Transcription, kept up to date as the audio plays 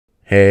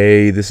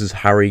Hey, this is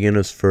Harry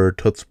Guinness for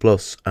Tuts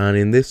Plus, and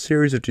in this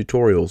series of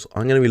tutorials,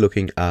 I'm going to be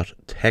looking at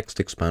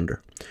TextExpander.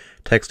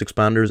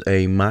 TextExpander is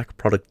a Mac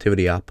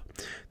productivity app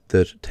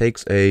that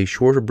takes a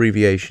short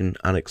abbreviation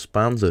and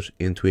expands it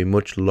into a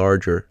much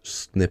larger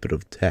snippet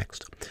of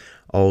text.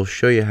 I'll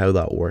show you how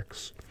that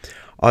works.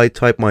 I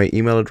type my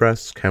email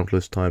address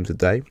countless times a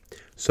day,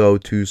 so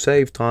to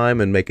save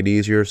time and make it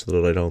easier so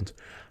that I don't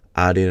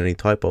add in any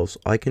typos,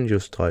 I can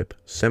just type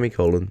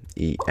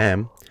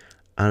 ;em,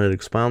 and it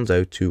expands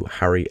out to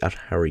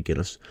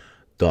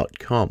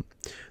harry@harryguinness.com.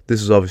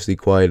 This is obviously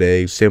quite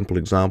a simple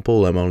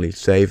example. I'm only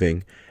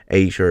saving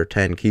 8 or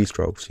 10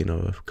 keystrokes,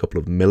 a couple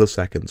of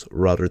milliseconds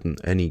rather than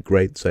any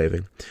great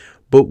saving.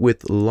 But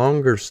with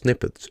longer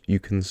snippets, you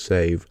can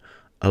save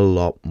a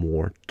lot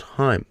more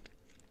time.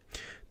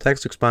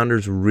 TextExpander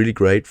is really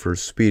great for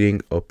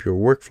speeding up your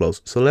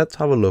workflows. So let's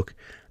have a look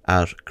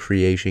at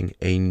creating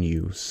a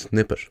new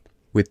snippet.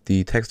 With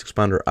the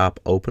TextExpander app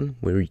open,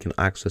 where you can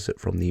access it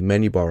from the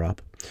menu bar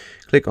app,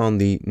 click on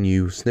the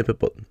New Snippet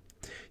button.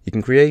 You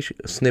can create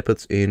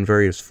snippets in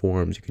various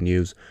forms. You can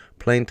use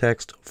plain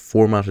text,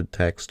 formatted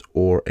text,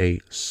 or a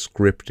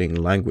scripting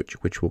language,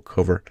 which we'll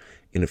cover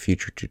in a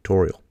future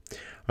tutorial.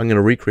 I'm going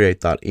to recreate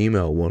that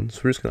email one,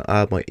 so we're just going to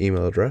add my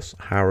email address,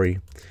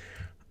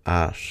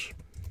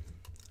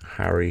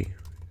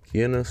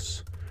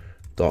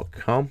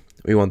 harry@harryguinness.com.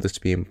 We want this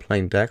to be in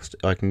plain text.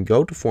 I can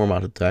go to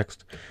formatted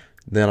text.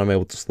 Then I'm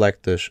able to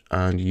select it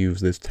and use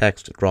this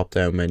text drop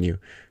down menu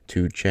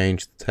to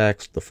change the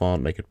text, the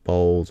font, make it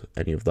bold,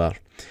 any of that.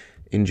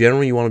 In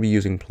general, you want to be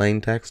using plain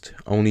text.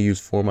 Only use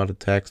formatted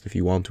text if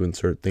you want to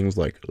insert things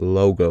like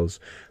logos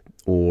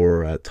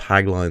or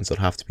taglines that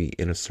have to be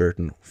in a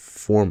certain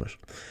format.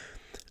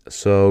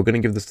 So I'm going to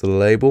give this the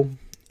label,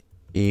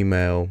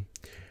 email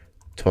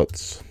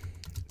tuts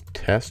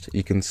test.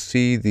 You can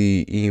see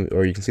the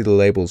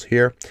labels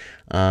here,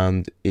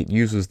 and it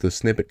uses the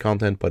snippet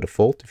content by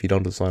default if you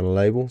don't assign a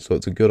label. So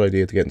it's a good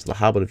idea to get into the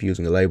habit of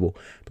using a label,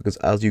 because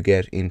as you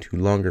get into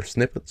longer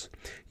snippets,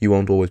 you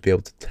won't always be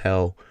able to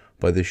tell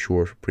by this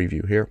short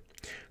preview here.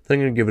 Then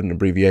I'm going to give it an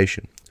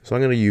abbreviation. So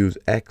I'm going to use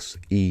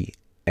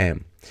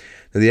XEM.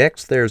 Now the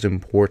X there is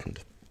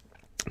important.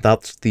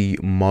 That's the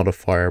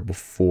modifier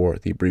before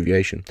the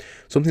abbreviation.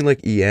 Something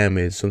like EM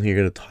is something you're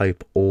going to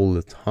type all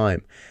the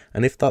time.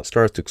 And if that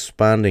starts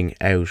expanding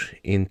out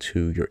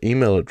into your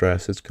email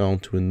address, it's going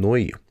to annoy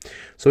you.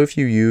 So if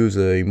you use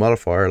a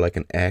modifier like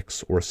an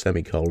X or a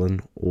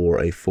semicolon or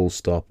a full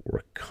stop or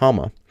a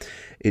comma,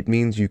 it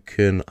means you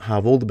can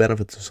have all the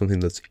benefits of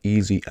something that's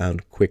easy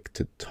and quick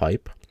to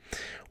type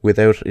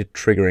without it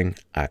triggering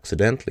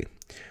accidentally.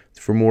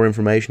 For more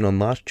information on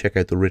that, check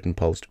out the written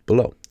post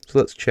below. So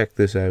let's check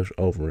this out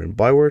over in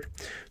Byword.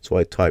 So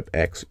I type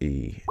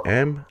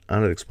XEM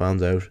and it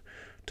expands out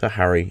to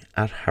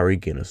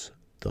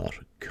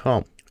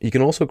harry@harryguinness.com. You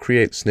can also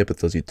create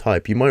snippets as you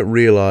type. You might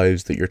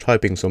realize that you're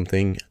typing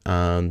something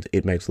and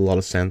it makes a lot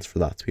of sense for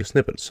that to be a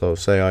snippet. So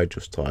say I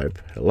just type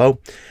hello,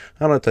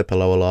 and I type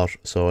hello a lot,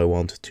 so I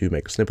want to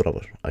make a snippet of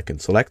it. I can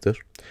select it,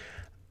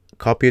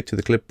 copy it to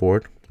the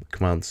clipboard,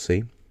 Command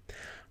C,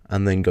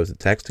 and then go to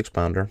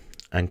TextExpander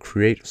and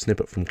create a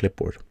snippet from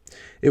Clipboard.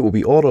 It will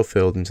be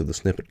auto-filled into the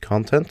snippet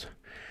content,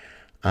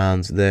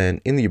 and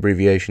then in the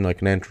abbreviation I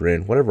can enter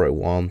in whatever I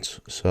want.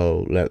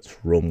 So let's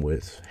run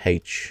with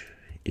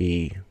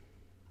HE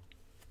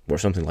or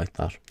something like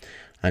that,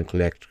 and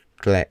click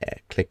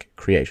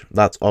create.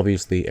 That's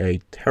obviously a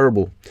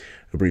terrible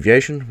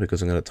abbreviation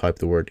because I'm going to type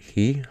the word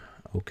he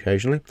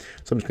occasionally,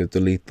 so I'm just going to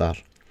delete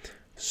that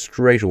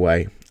straight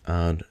away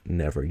and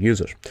never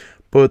use it.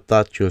 But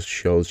that just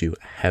shows you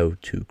how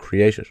to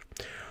create it.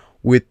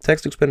 With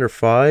TextExpander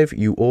 5,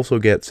 you also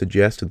get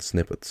suggested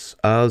snippets.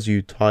 As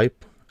you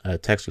type,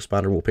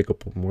 TextExpander will pick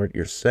up on what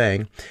you're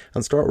saying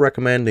and start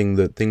recommending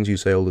that things you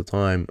say all the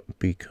time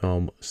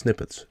become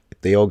snippets.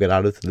 They all get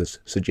added to this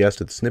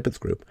suggested snippets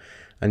group,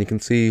 and you can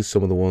see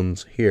some of the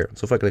ones here.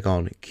 So if I click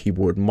on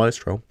Keyboard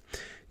Maestro,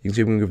 you can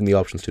see I'm given the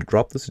options to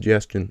drop the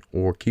suggestion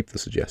or keep the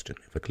suggestion.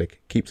 If I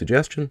click Keep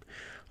Suggestion,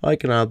 I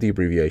can add the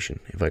abbreviation.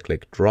 If I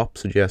click Drop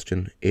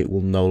Suggestion, it will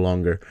no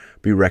longer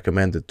be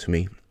recommended to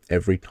me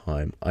every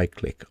time I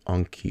click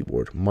on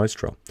Keyboard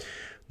Maestro.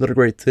 Another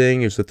great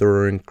thing is that there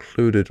are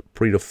included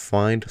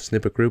predefined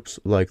snippet groups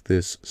like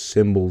this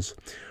symbols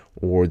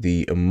or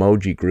the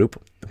emoji group,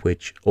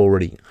 which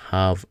already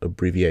have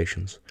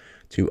abbreviations.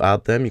 To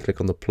add them, you click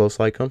on the plus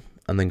icon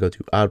and then go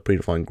to Add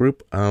Predefined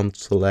Group and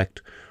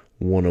select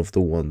one of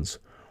the ones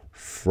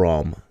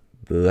from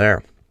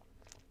there.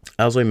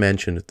 As I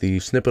mentioned, the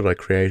snippet I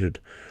created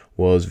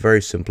was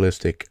very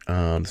simplistic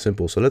and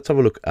simple. So let's have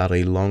a look at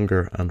a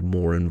longer and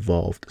more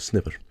involved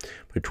snippet.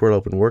 If I twirl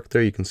open work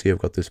there, you can see I've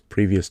got this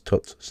previous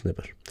tuts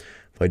snippet.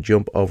 If I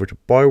jump over to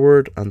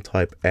Byword and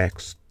type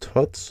X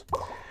tuts,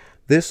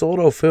 this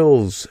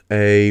auto-fills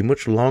a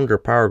much longer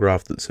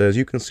paragraph that says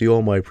you can see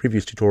all my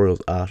previous tutorials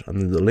at, and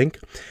then the link.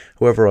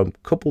 However, a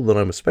couple that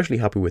I'm especially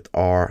happy with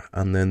are,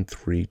 and then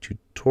 3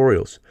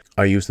 tutorials.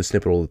 I use the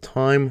snippet all the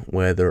time,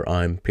 whether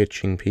I'm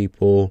pitching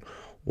people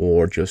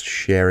or just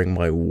sharing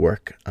my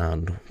work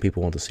and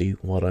people want to see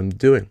what I'm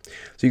doing.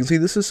 So you can see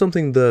this is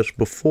something that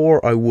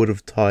before I would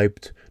have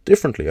typed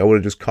differently. I would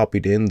have just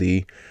copied in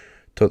the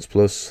Tuts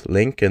Plus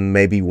link and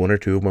maybe one or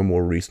two of my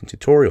more recent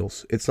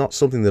tutorials. It's not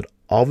something that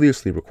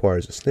obviously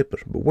requires a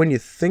snippet, but when you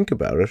think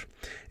about it,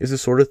 it's the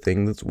sort of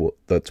thing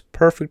that's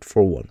perfect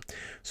for one.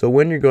 So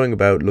when you're going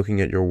about looking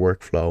at your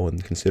workflow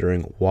and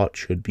considering what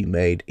should be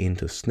made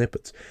into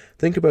snippets,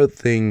 think about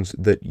things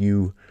that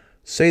you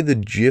say the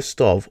gist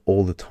of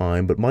all the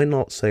time, but might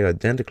not say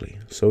identically.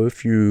 So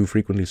if you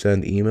frequently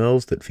send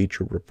emails that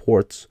feature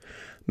reports,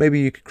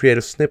 maybe you could create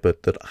a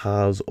snippet that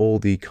has all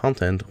the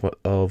content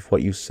of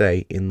what you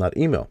say in that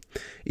email.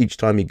 Each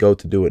time you go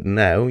to do it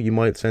now, you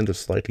might send a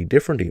slightly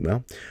different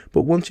email,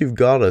 but once you've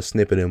got a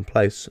snippet in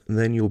place,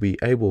 then you'll be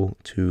able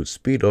to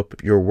speed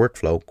up your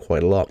workflow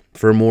quite a lot.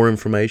 For more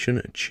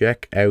information,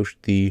 check out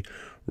the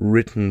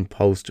written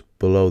post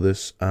below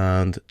this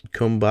and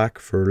come back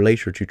for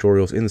later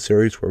tutorials in the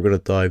series where we're going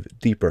to dive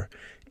deeper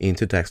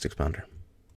into TextExpander.